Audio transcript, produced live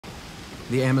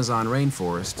The Amazon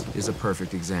rainforest is a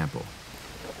perfect example.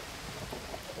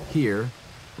 Here,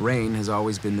 rain has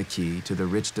always been the key to the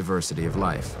rich diversity of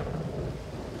life.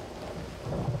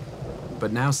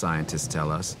 But now scientists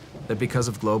tell us that because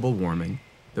of global warming,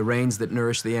 the rains that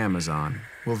nourish the Amazon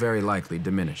will very likely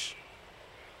diminish.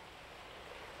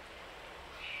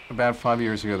 About 5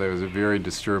 years ago, there was a very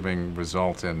disturbing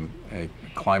result in a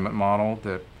climate model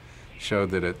that showed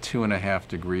that at 2.5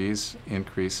 degrees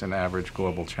increase in average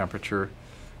global temperature,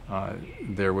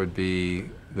 there would be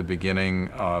the beginning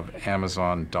of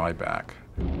Amazon dieback.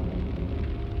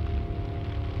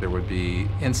 There would be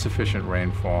insufficient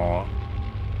rainfall.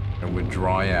 It would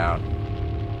dry out,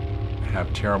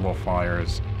 have terrible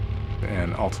fires,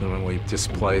 and ultimately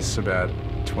displace about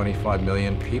 25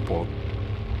 million people.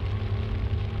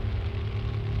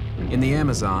 In the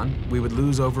Amazon, we would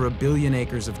lose over 1 billion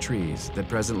acres of trees that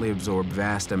presently absorb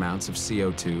vast amounts of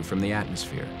CO2 from the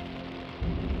atmosphere.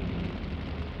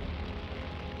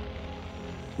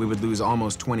 We would lose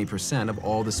almost 20% of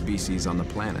all the species on the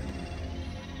planet.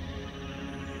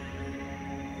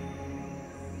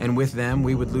 And with them,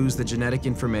 we would lose the genetic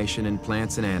information in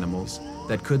plants and animals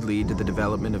that could lead to the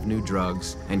development of new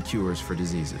drugs and cures for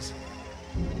diseases.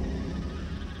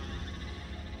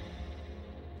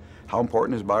 How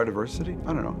important is biodiversity?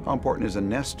 I don't know. How important is a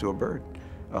nest to a bird?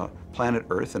 Planet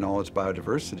Earth and all its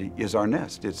biodiversity is our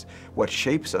nest. It's what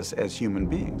shapes us as human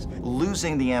beings.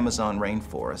 Losing the Amazon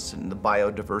rainforest and the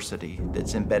biodiversity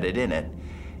that's embedded in it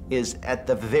is, at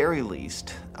the very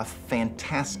least, a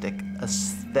fantastic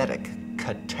aesthetic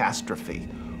catastrophe,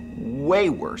 way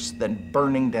worse than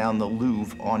burning down the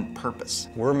Louvre on purpose.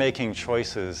 We're making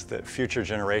choices that future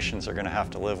generations are going to have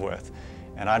to live with,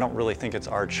 and I don't really think it's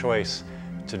our choice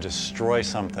to destroy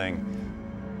something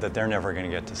that they're never going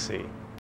to get to see.